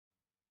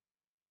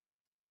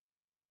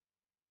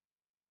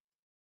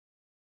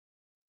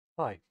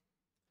Hi,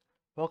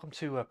 welcome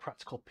to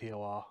Practical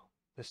POR.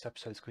 This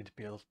episode is going to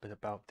be a little bit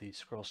about the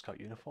Squirrel Scout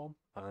uniform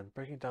and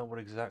breaking down what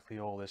exactly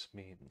all this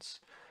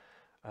means.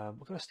 We're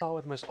going to start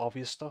with the most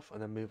obvious stuff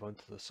and then move on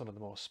to some of the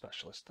more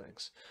specialist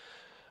things.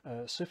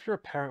 So if you're a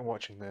parent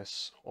watching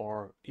this,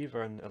 or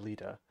even a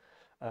leader,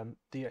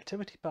 the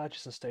activity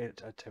badges and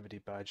state activity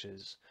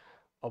badges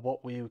are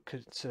what we would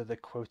consider the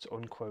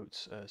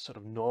quote-unquote sort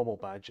of normal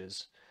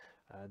badges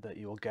that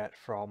you will get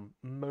from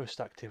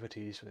most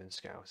activities within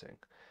Scouting.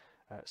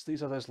 So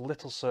these are those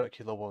little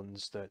circular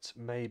ones that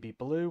may be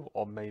blue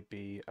or may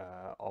be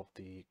of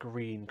the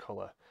green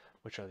colour,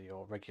 which are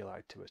your regular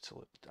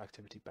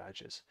activity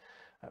badges.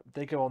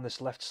 They go on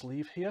this left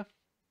sleeve here.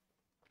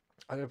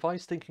 I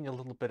advise thinking a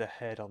little bit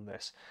ahead on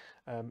this.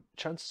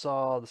 Chances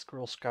are the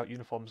Squirrel Scout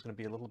uniform is going to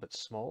be a little bit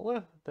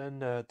smaller than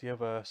the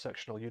other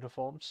sectional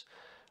uniforms,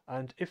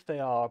 and if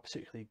they are a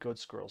particularly good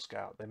Squirrel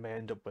Scout, they may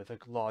end up with a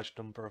large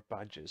number of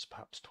badges,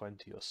 perhaps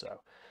 20 or so.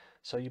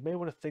 So you may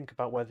want to think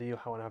about whether you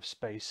want to have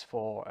space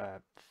for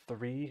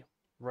 3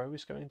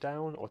 rows going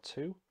down or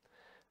 2,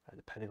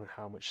 depending on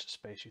how much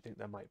space you think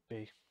there might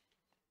be.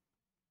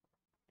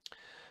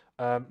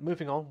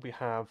 Moving on, we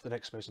have the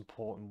next most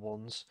important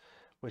ones,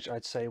 which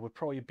I'd say would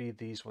probably be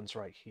these ones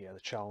right here, the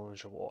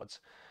Challenge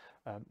Awards.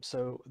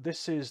 So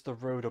this is the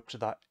road up to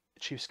that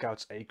Chief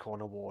Scout's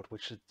Acorn Award,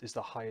 which is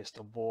the highest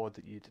award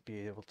that you'd be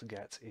able to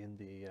get in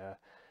the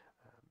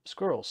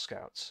Squirrel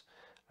Scouts.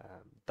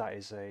 That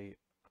is a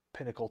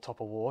pinnacle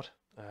top award,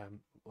 and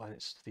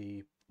it's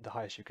the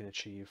highest you can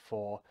achieve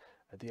for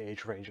the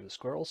age range of the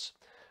squirrels.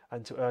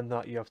 And to earn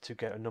that, you have to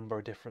get a number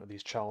of different of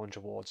these challenge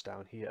awards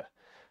down here.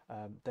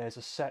 There's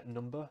a set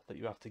number that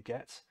you have to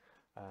get,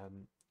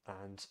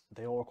 and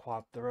they all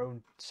require their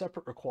own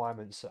separate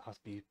requirements that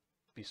have to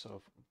be sort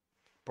of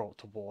brought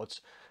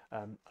towards.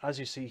 As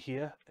you see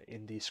here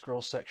in the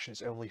scroll section,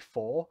 it's only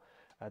 4.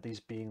 These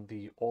being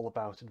the All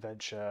About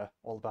Adventure,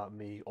 All About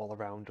Me, All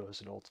Around Us,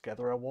 and All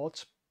Together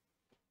awards.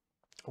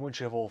 And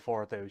once you have all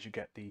 4 of those, you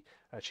get the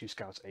Chief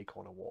Scouts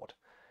Acorn Award.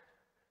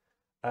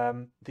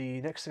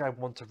 The next thing I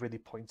want to really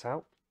point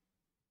out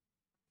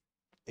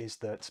is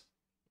that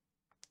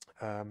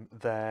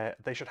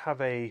they should have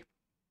a,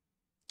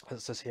 as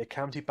it says here,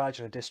 county badge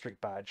and a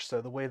district badge. So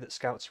the way that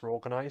Scouts are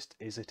organised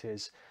is it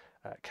is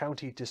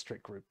county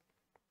district group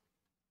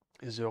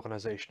is the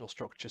organisational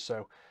structure.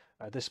 So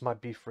this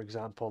might be, for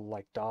example,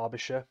 like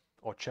Derbyshire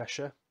or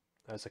Cheshire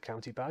as a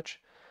county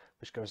badge,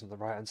 which goes on the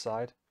right hand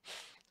side.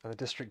 And the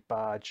district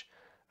badge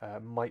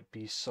might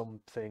be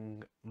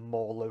something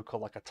more local,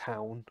 like a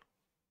town.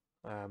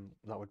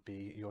 That would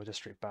be your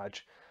district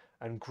badge.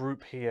 And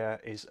group here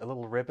is a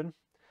little ribbon.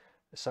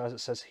 So as it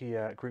says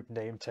here, group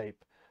name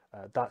tape,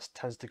 that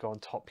tends to go on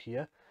top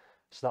here.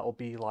 So that will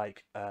be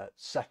like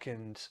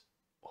second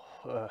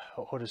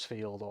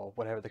Huddersfield or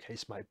whatever the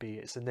case might be.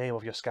 It's the name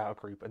of your scout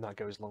group, and that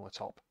goes along the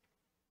top.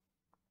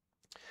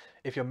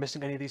 If you're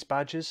missing any of these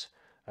badges,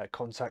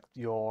 contact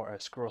your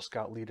Squirrel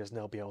Scout leaders and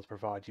they'll be able to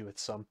provide you with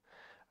some,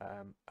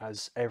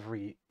 as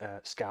every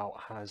scout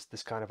has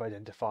this kind of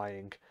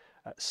identifying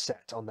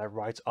set on their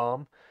right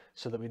arm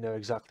so that we know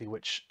exactly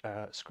which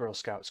Squirrel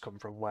Scouts come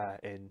from where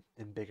in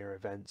bigger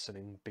events and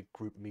in big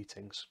group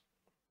meetings.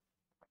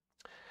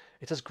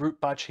 It says group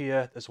badge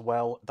here as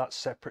well. That's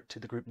separate to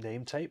the group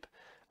name tape.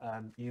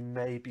 You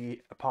may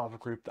be a part of a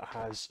group that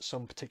has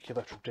some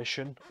particular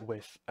tradition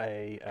with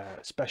a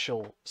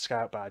special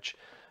scout badge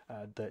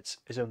that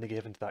is only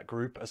given to that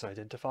group as an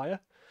identifier.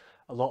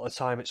 A lot of the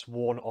time it's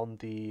worn on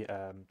the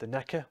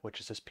necker, which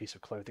is this piece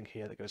of clothing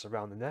here that goes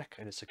around the neck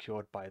and is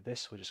secured by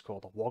this, which is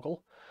called a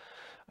woggle.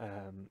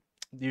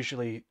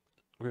 Usually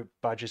group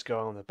badges go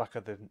on the back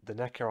of the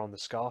necker on the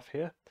scarf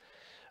here,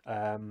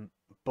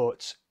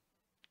 but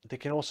they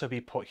can also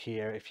be put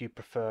here if you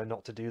prefer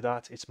not to do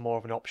that. It's more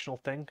of an optional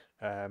thing.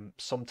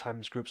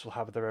 Sometimes groups will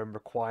have their own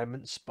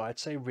requirements, but I'd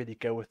say really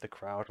go with the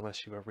crowd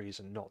unless you have a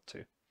reason not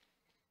to.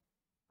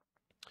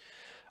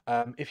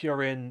 If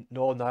you're in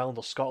Northern Ireland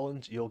or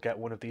Scotland, you'll get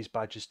one of these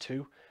badges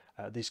too.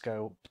 These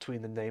go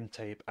between the name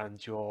tape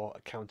and your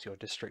county or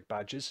district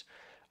badges.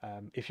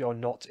 If you're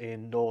not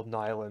in Northern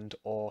Ireland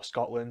or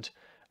Scotland,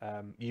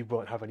 you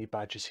won't have any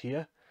badges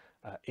here.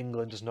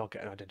 England does not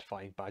get an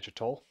identifying badge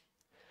at all.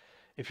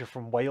 If you're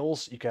from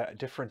Wales, you get a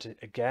different,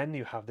 again,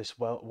 you have this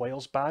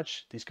Wales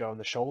badge. These go on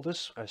the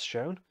shoulders as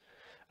shown.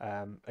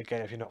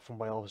 Again, if you're not from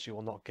Wales, you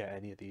will not get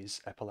any of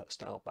these epaulette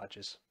style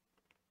badges.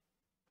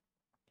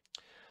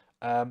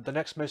 The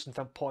next most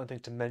important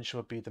thing to mention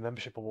would be the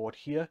membership award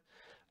here.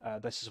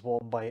 This is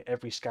worn by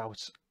every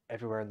scout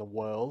everywhere in the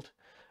world.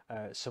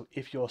 So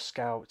if your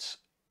scout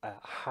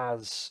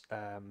has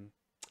an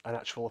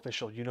actual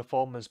official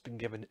uniform, has been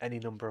given any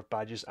number of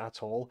badges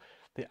at all,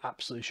 they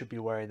absolutely should be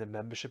wearing the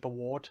membership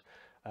award.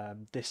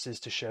 This is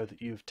to show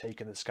that you've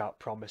taken the scout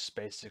promise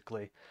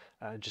basically,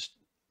 and just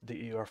that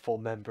you're a full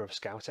member of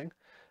scouting.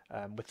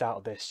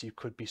 Without this, you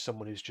could be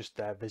someone who's just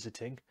there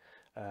visiting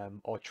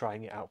or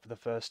trying it out for the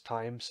first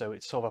time. So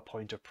it's sort of a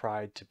point of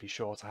pride to be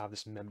sure to have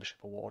this membership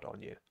award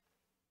on you.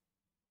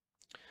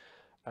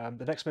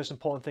 The next most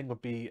important thing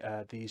would be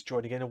these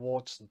joining in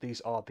awards.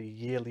 These are the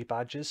yearly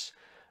badges.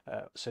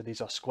 So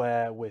these are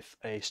square with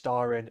a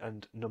star in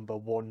and number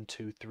 1,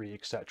 2, 3,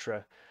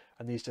 etc.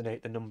 And these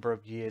denote the number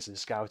of years in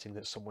scouting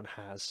that someone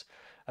has,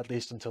 at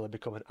least until they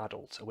become an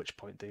adult, at which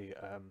point the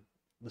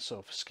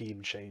sort of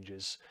scheme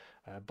changes.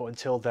 But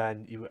until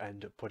then, you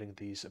end up putting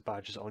these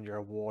badges on your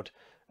award,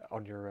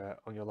 on your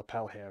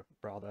lapel here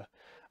rather,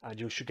 and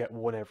you should get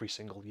one every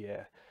single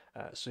year.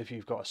 So if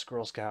you've got a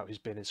Squirrel Scout who's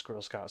been in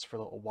Squirrel Scouts for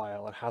a little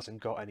while and hasn't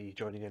got any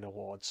joining in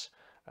awards,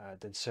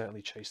 then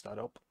certainly chase that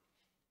up.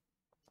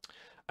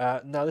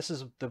 Now this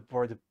is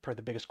probably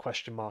the biggest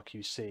question mark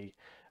you see,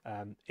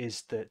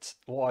 is that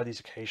what are these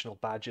occasional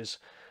badges?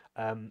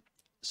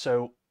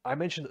 So I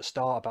mentioned at the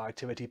start about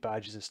activity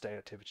badges and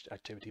state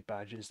activity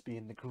badges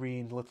being the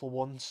green little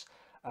ones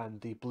and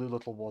the blue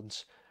little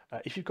ones.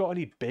 If you've got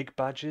any big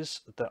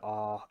badges that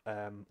are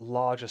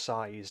larger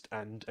sized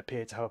and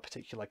appear to have a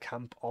particular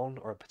camp on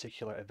or a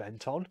particular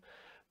event on,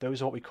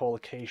 those are what we call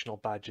occasional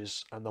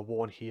badges, and they're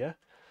worn here.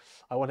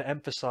 I want to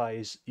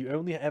emphasize you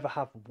only ever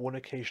have one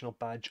occasional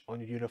badge on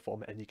your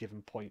uniform at any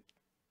given point.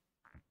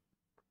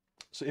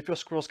 So if your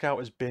Squirrel Scout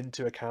has been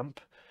to a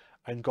camp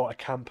and got a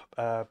camp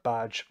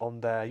badge on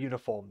their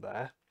uniform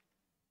there,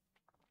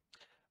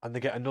 and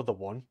they get another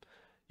one,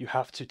 you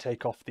have to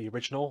take off the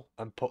original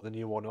and put the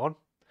new one on.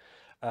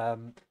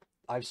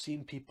 I've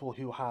seen people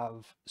who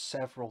have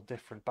several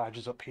different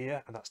badges up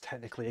here, and that's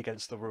technically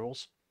against the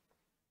rules.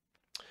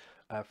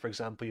 For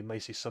example, you may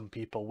see some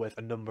people with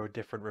a number of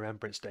different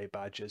Remembrance Day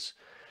badges,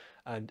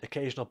 and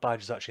occasional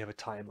badges actually have a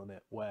time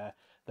limit where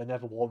they're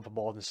never worn for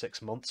more than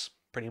 6 months,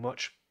 pretty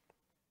much.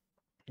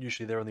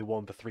 Usually they're only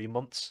worn for 3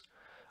 months.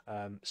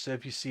 So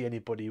if you see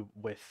anybody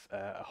with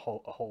a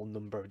whole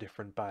number of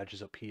different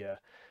badges up here,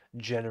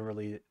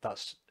 generally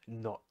that's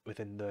not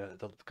within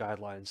the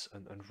guidelines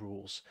and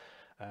rules.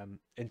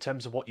 In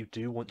terms of what you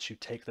do once you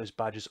take those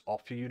badges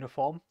off your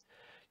uniform,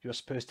 you're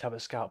supposed to have a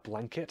scout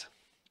blanket,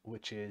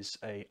 which is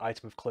a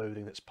item of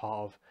clothing that's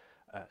part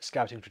of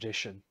scouting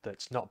tradition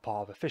that's not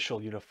part of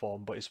official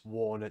uniform, but is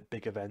worn at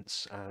big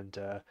events and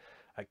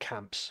at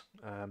camps.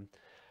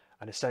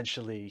 And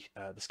essentially,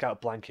 the scout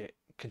blanket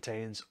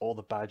contains all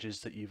the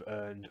badges that you've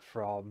earned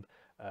from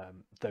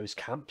those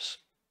camps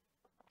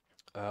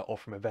or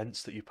from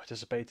events that you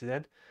participated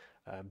in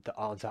that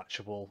aren't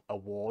actual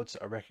awards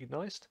that are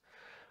recognised.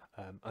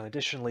 And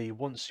additionally,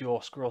 once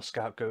your Squirrel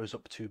Scout goes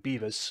up to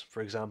beavers,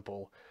 for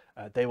example,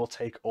 they will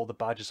take all the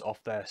badges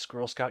off their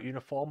Squirrel Scout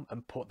uniform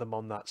and put them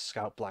on that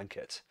scout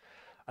blanket.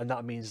 And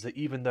that means that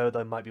even though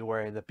they might be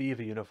wearing the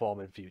beaver uniform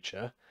in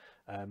future,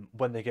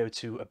 when they go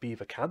to a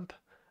beaver camp,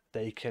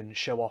 they can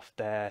show off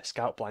their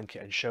scout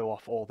blanket and show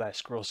off all their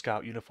Squirrel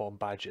Scout uniform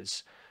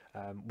badges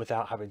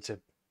without having to,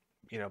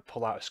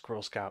 pull out a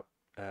Squirrel Scout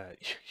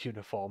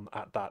uniform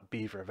at that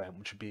beaver event,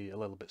 which would be a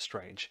little bit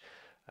strange.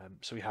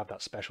 So we have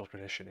that special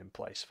tradition in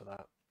place for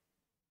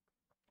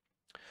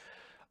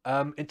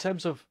that. In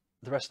terms of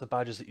the rest of the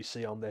badges that you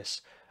see on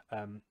this,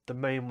 the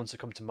main ones that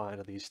come to mind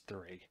are these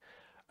three.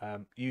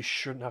 You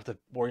shouldn't have to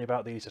worry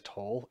about these at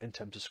all in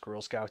terms of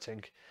Squirrel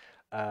Scouting.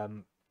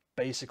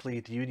 Basically,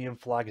 the Union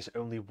flag is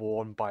only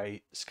worn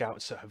by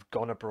scouts that have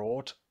gone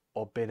abroad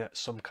or been at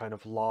some kind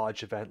of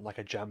large event like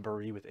a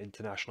jamboree with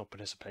international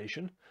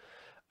participation.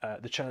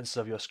 The chances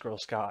of your Squirrel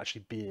Scout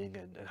actually being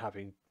and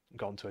having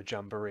gone to a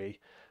jamboree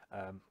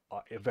are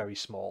very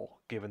small,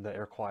 given that it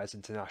requires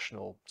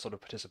international sort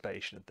of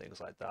participation and things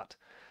like that.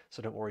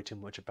 So don't worry too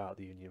much about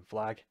the Union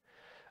flag.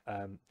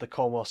 The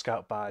Cornwall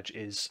Scout Badge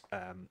is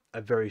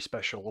a very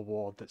special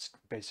award that's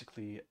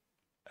basically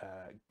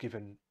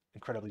given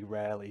incredibly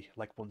rarely,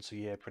 like once a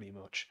year pretty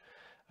much,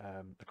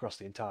 across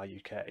the entire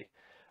UK,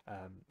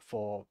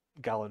 for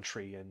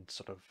gallantry and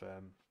sort of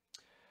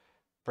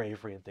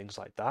bravery and things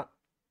like that.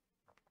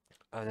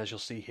 And as you'll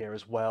see here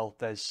as well,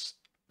 there's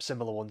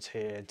similar ones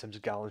here in terms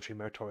of gallantry,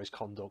 meritorious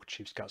conduct,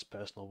 Chief Scout's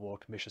personal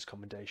award, Commissioner's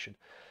commendation.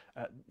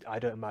 I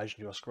don't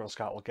imagine your Squirrel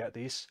Scout will get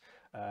these.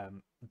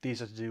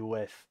 These are to do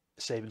with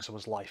saving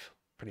someone's life,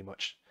 pretty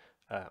much.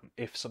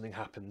 If something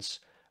happens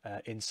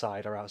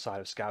inside or outside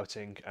of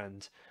scouting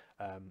and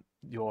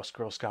your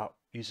Squirrel Scout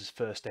uses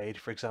first aid,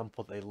 for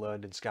example, that they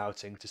learned in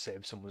scouting to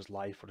save someone's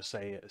life or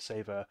to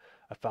save a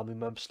family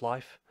member's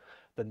life,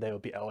 then they will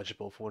be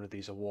eligible for one of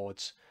these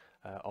awards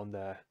on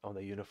their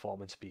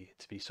uniform and to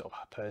be sort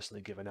of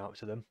personally given out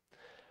to them.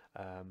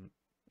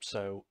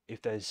 So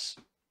if there's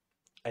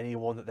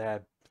anyone that they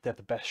have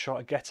the best shot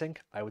at getting,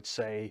 I would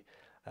say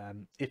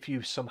if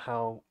you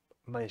somehow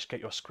manage to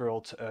get your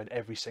squirrel to earn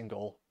every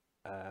single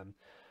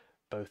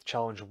both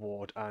challenge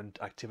award and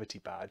activity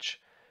badge,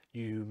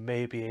 you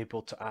may be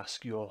able to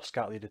ask your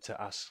scout leader to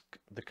ask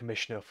the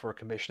commissioner for a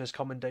commissioner's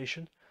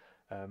commendation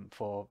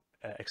for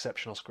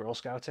exceptional squirrel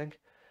scouting.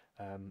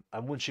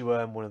 And once you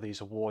earn one of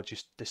these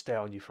awards, they stay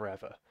on you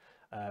forever,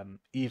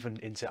 even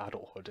into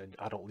adulthood and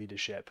adult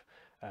leadership.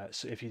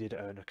 So if you did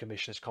earn a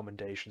commissioner's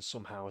commendation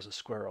somehow as a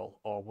squirrel,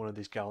 or one of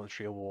these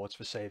gallantry awards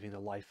for saving the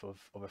life of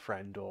a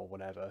friend or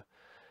whatever,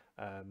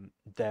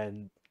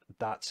 then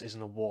that is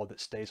an award that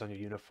stays on your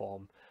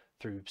uniform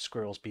through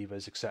squirrels,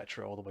 beavers,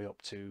 etc., all the way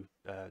up to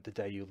the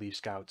day you leave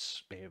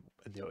Scouts, in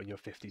your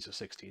 50s or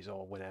 60s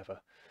or whenever.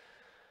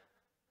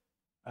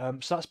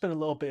 So that's been a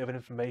little bit of an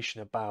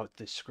information about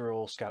the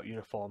Squirrel Scout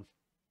uniform.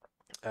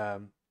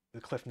 The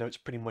cliff notes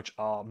pretty much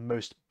are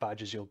most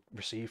badges you'll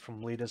receive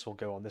from leaders will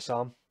go on this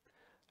arm.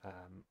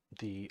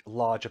 The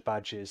larger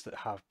badges that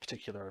have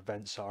particular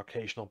events are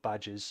occasional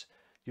badges.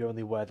 You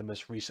only wear the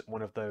most recent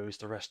one of those,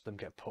 the rest of them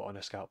get put on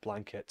a scout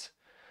blanket.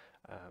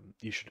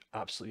 You should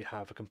absolutely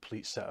have a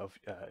complete set of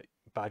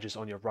badges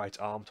on your right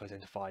arm to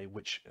identify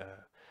which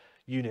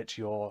unit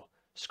your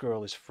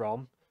squirrel is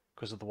from,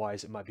 because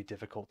otherwise it might be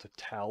difficult to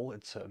tell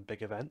in certain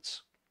big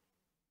events.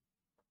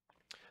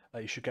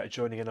 You should get a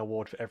joining in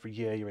award for every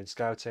year you're in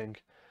scouting.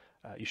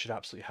 You should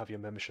absolutely have your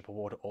membership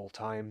award at all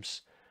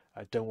times.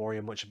 Don't worry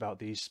much about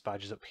these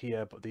badges up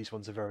here, but these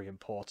ones are very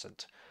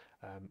important.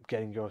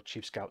 Getting your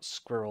Chief Scout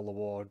Squirrel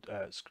Award,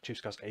 Chief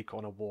Scout's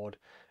Acorn Award,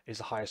 is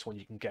the highest one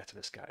you can get in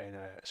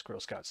a Squirrel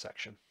Scout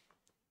section.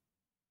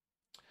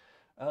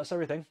 That's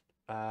everything.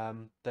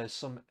 There's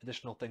some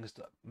additional things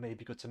that may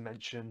be good to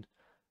mention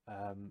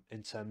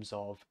in terms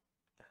of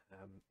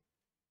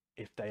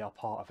if they are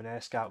part of an Air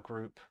Scout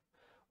group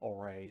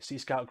or a Sea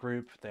Scout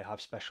group, they have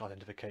special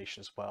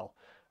identification as well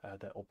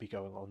that will be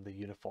going on the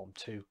uniform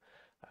too.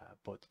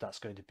 But that's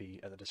going to be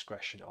at the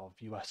discretion of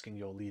you asking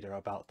your leader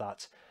about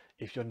that.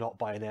 If you're not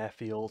by an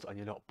airfield and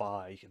you're not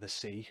by the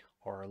sea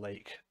or a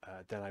lake,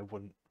 then I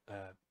wouldn't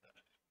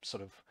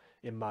sort of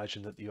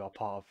imagine that you are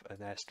part of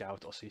an Air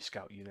Scout or Sea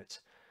Scout unit.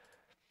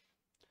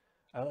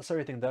 That's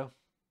everything though.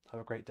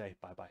 Have a great day.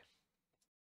 Bye bye.